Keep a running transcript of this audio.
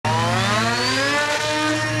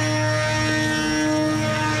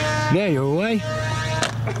Now you're away.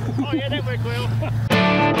 Oh yeah, that worked well.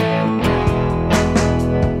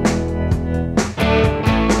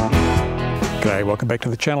 G'day, welcome back to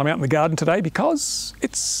the channel. I'm out in the garden today because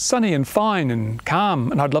it's sunny and fine and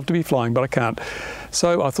calm, and I'd love to be flying, but I can't.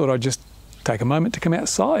 So I thought I'd just take a moment to come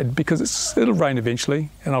outside because it'll rain eventually,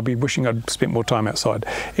 and I'll be wishing I'd spent more time outside.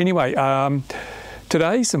 Anyway,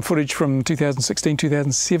 today, some footage from 2016,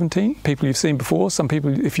 2017, people you've seen before. Some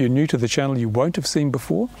people, if you're new to the channel, you won't have seen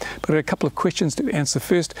before. But I had a couple of questions to answer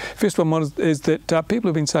first. First one is that people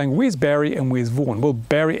have been saying, where's Barry and where's Vaughan? Well,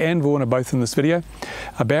 Barry and Vaughan are both in this video.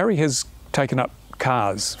 Barry has taken up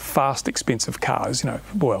cars, fast, expensive cars, you know,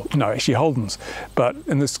 well, no, actually Holdens, but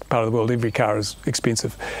in this part of the world, every car is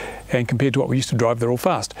expensive. And compared to what we used to drive, they're all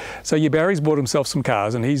fast. So yeah, Barry's bought himself some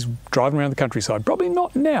cars and he's driving around the countryside. Probably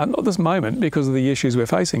not now, not this moment because of the issues we're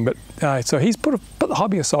facing, but so he's put the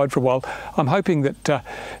hobby aside for a while. I'm hoping that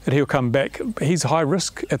he'll come back. He's high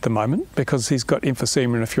risk at the moment because he's got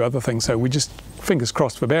emphysema and a few other things, so we just fingers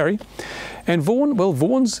crossed for Barry. And Vaughan, well,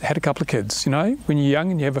 Vaughan's had a couple of kids, you know, when you're young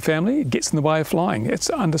and you have a family, it gets in the way of flying. It's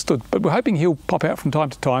understood, but we're hoping he'll pop out from time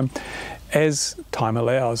to time as time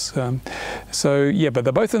allows. So yeah, but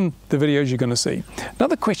they're both in the videos you're going to see.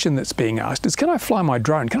 Another question that's being asked is, can I fly my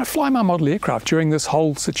drone? Can I fly my model aircraft during this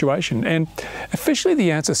whole situation? And officially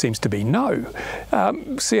the answer seems to be no.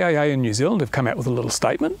 CAA in New Zealand have come out with a little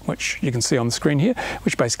statement, which you can see on the screen here,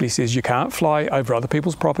 which basically says you can't fly over other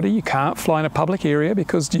people's property, you can't fly in a public area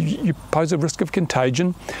because you pose a risk of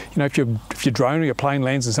contagion. You know, if your drone or your plane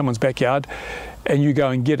lands in someone's backyard, and you go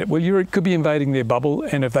and get it, well, you could be invading their bubble,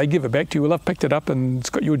 and if they give it back to you, well, I've picked it up and it's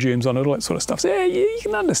got your germs on it, all that sort of stuff. So yeah, you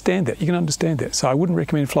can understand that. You can understand that. So I wouldn't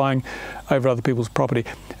recommend flying over other people's property.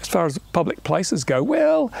 As far as public places go,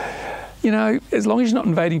 well, you know, as long as you're not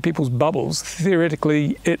invading people's bubbles,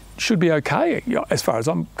 theoretically it should be okay, as far as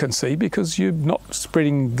I can see, because you're not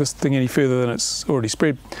spreading this thing any further than it's already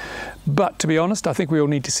spread. But to be honest, I think we all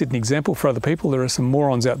need to set an example for other people. There are some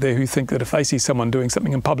morons out there who think that if they see someone doing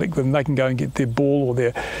something in public, then they can go and get their ball or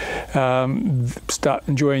their start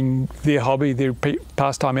enjoying their hobby, their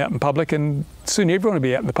pastime out in public, and soon everyone will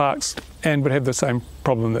be out in the parks and would have the same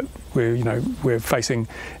problem that we're facing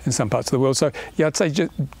in some parts of the world. So yeah, I'd say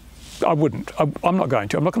I wouldn't. I'm not going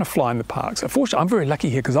to. I'm not going to fly in the parks. Unfortunately, I'm very lucky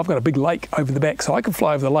here because I've got a big lake over the back, so I can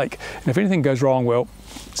fly over the lake. And if anything goes wrong, well,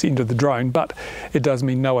 it's the end of the drone, but it does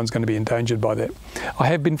mean no one's going to be endangered by that. I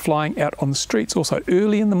have been flying out on the streets also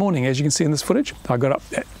early in the morning, as you can see in this footage. I got up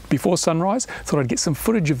before sunrise, thought I'd get some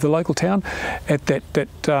footage of the local town at that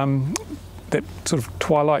sort of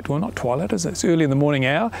twilight, well, not twilight, is it? It's early in the morning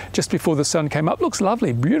hour, just before the sun came up. Looks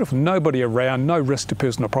lovely, beautiful, nobody around, no risk to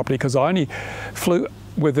personal property, because I only flew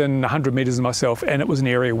within 100 metres of myself, and it was an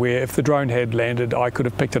area where if the drone had landed, I could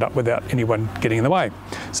have picked it up without anyone getting in the way.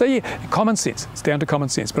 So yeah, common sense, it's down to common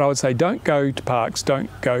sense. But I would say don't go to parks, don't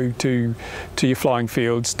go to your flying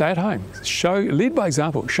field, stay at home. Lead by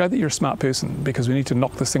example, show that you're a smart person, because we need to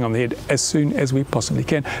knock this thing on the head as soon as we possibly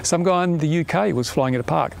can. Some guy in the UK was flying at a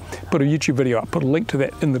park, put a YouTube video up, put a link to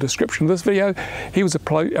that in the description of this video. He was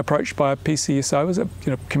approached by a PCSO, as a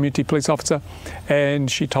community police officer,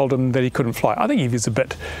 and she told him that he couldn't fly. I think he was a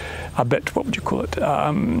bit, what would you call it?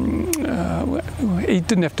 He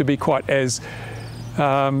didn't have to be quite as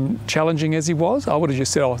challenging as he was. I would have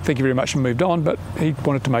just said, oh, thank you very much, and moved on, but he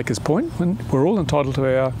wanted to make his point, and we're all entitled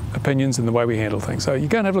to our opinions and the way we handle things. So you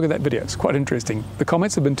go and have a look at that video. It's quite interesting. The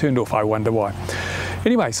comments have been turned off. I wonder why.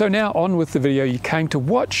 Anyway, so now on with the video you came to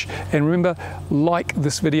watch, and remember, like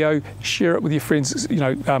this video, share it with your friends,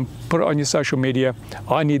 put it on your social media.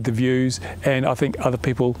 I need the views, and I think other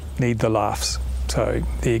people need the laughs. So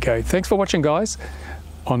there you go. Thanks for watching, guys.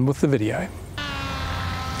 On with the video.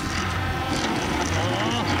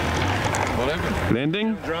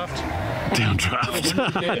 Landing? Downdraft.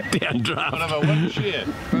 Downdraft. One of a wind shear.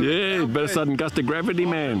 Yeah, but a sudden gust of gravity,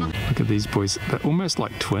 man. Look at these boys. They're almost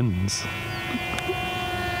like twins.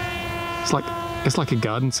 It's like a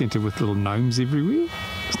garden centre with little gnomes everywhere.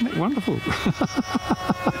 Isn't that wonderful?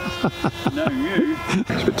 No, you.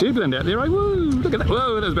 It's a bit turbulent out there, right? Woo! Look at that.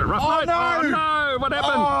 Whoa, that was a bit rough. Oh, no! Oh, no! What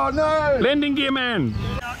happened? Oh, no! Landing gear, man.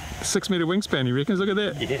 6 metre wingspan, he reckons. Look at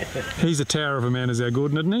that. Yeah. He's a tower of a man, is our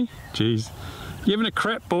Gordon, isn't he? Jeez. You having a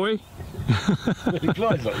crap, boy? He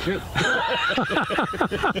glides like shit.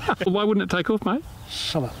 Why wouldn't it take off, mate?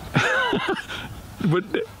 Shut up. What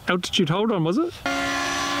altitude hold on, was it?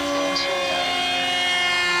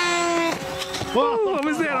 Whoa, what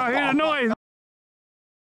was that? I heard a noise.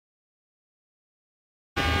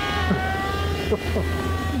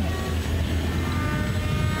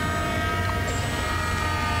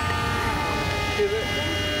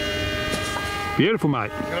 Beautiful,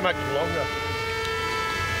 mate. I'm going to make it longer.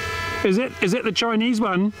 Is that the Chinese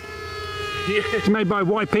one? Yeah. It's made by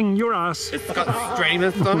wiping your ass. It's got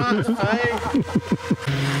streamers on it, hey?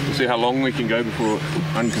 We'll see how long we can go before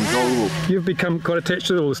it's uncontrollable. You've become quite attached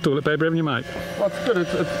to all this toilet paper, haven't you, mate? Well, it's good.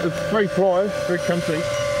 It's very ply, very comfy.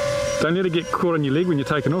 Don't let it get caught on your leg when you're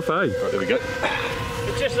taking off, eh? Right, there we go.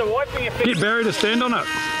 It's just a wiping effect. Get Barry to stand on it.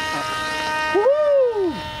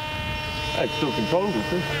 Woo! Hey, it's still controllable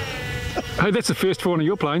too. Hey, that's the first for one of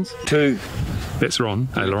your planes. 2. That's Ron.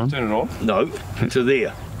 Hey, Lauren. Turn it on. No, to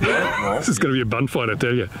there. This is going to be a bun fight, I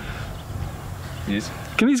tell you. Yes.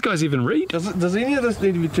 Can these guys even read? Does any of this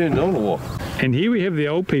need to be turned on or what? And here we have the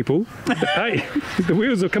old people. Hey, the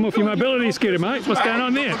wheels will come off your mobility scooter, mate. What's going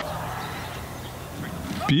on there?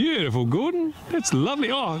 Beautiful, Gordon. That's lovely.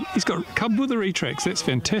 Oh, he's got cub with the retracts. That's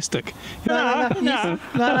fantastic. No,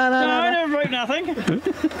 I don't break nothing.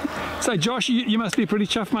 So, Josh, you must be pretty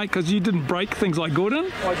chuffed, mate, because you didn't break things like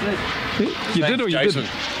Gordon. You did or you Jason.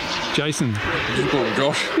 didn't? Jason. Just call him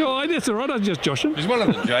Josh. Oh, that's all right. I was just joshing. He's one of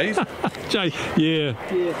the J's. Jay, yeah.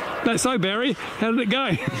 No, so, Barry, how did it go?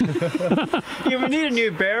 Yeah, we need a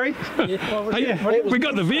new Barry. Hey, we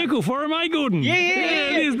got the vehicle for him, eh, Gordon?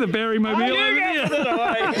 Yeah. There's the Barry mobile over there.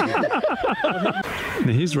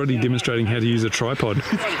 Now, here's Roddy demonstrating how to use a tripod.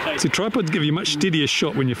 See, tripods give you a much steadier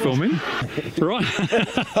shot when you're filming. Right?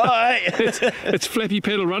 Hi. It's flappy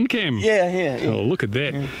pedal run cam. Yeah. Oh, look at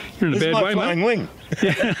that. You're in a This is bad my way, flying mate. wing.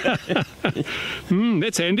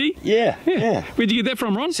 That's handy. Yeah. Where'd you get that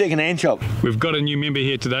from, Ron? Second-hand shop. We've got a new member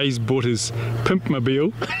here today. He's bought his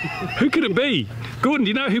Pimpmobile. Who could it be? Gordon, do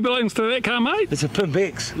you know who belongs to that car, mate? It's a Pimp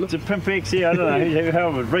X. It's a Pimp X, yeah, I don't know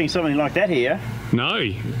how would bring something like that here. No.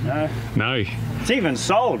 It's even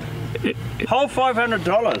sold. Whole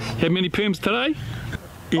 $500. How many perms today?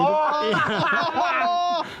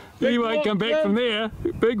 You won't come back from there.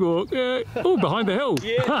 Big walk. Oh, behind the hill.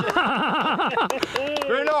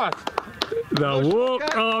 Very nice. The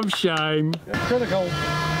walk of shame. Critical.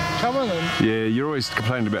 Come on in. Yeah, you're always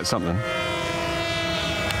complaining about something.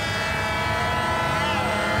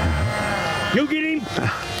 You get him.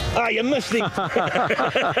 Ah, you missed him.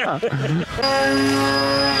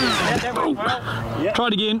 Try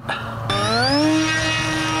it again.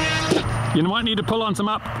 You might need to pull on some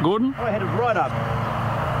up, Gordon. I had it right up.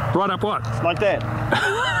 Right up what? Like that.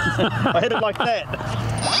 I hit it like that.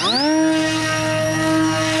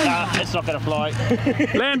 Nah, it's not going to fly.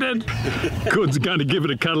 Landed. Gordon's going to give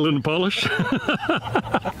it a cuddle and polish.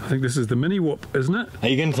 I think this is the mini whoop, isn't it? Are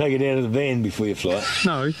you going to take it out of the van before you fly?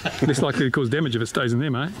 No, less likely to cause damage if it stays in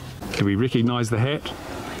there, mate. Do we recognise the hat?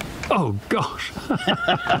 Oh gosh!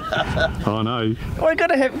 Oh no! Well, we've got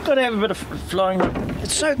to have a bit of flying.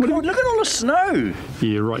 It's so cool. Look at all the snow.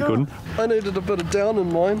 Yeah, right, Gordon. I needed a bit of down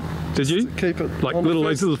in mine. Did you? To keep it like on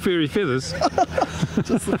those little furry feathers.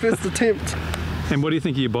 Just the first attempt. And what do you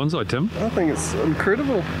think of your bonsai, Tim? I think it's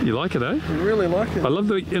incredible. You like it, eh? I really like it. I love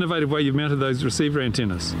the innovative way you've mounted those receiver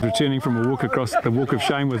antennas. Returning from a walk across the walk of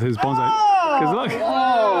shame with his bonsai. Because look.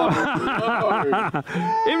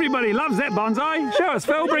 Everybody loves that bonsai. Show us,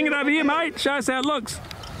 Phil. Bring it over here, mate. Show us how it looks.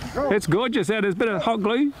 It's gorgeous. There's a bit of hot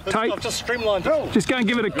glue, tape. I've just streamlined it. Just go and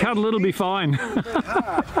give it a cuddle. It'll be fine.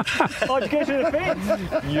 How'd you get to the fence?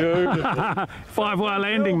 5-wire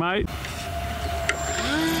landing, mate.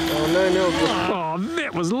 Oh, no. Oh,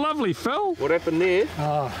 that was lovely, Phil. What happened there?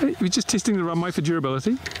 We're just testing the runway for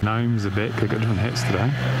durability. Gnomes are back. They've got different hats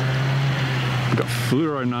today. We've got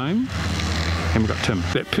Fluoro Gnome and we've got Tim.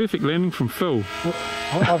 That perfect landing from Phil.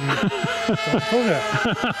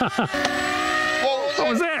 What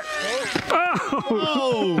was that?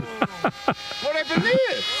 Oh! What happened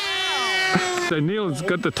there? So Neil's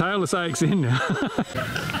got the tailless AXN now.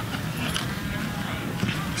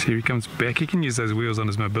 So here he comes back. He can use those wheels on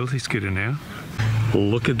his mobility scooter now.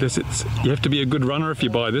 Look at this. You have to be a good runner if you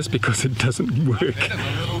buy this because it doesn't work.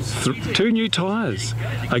 2 new tyres,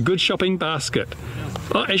 a good shopping basket.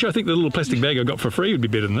 Oh, actually, I think the little plastic bag I got for free would be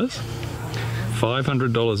better than this.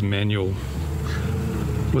 $500 manual.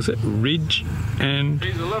 Was it Ridge and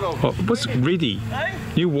what's Reddy?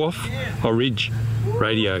 New WAF or Ridge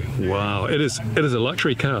radio. Wow, it is a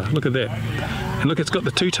luxury car. Look at that. And look, it's got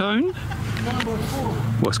the 2-tone.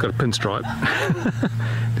 Well, it's got a pinstripe.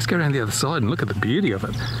 Let's go around the other side and look at the beauty of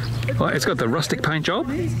it. Oh, it's got the rustic paint job.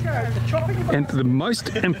 And the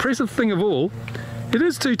most impressive thing of all, it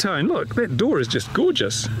is 2-tone. Look, that door is just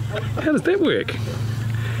gorgeous. How does that work?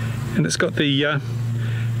 And it's got the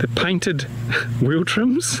painted wheel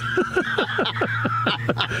trims.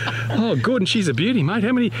 Oh, Gordon, she's a beauty, mate.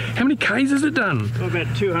 How many Ks has it done?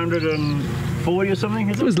 About 240 or something.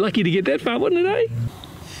 It was lucky to get that far, wasn't it, eh?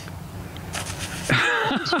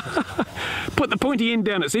 Put the pointy end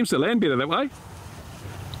down, it seems to land better that way.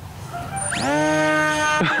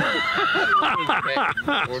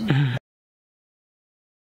 Backboard.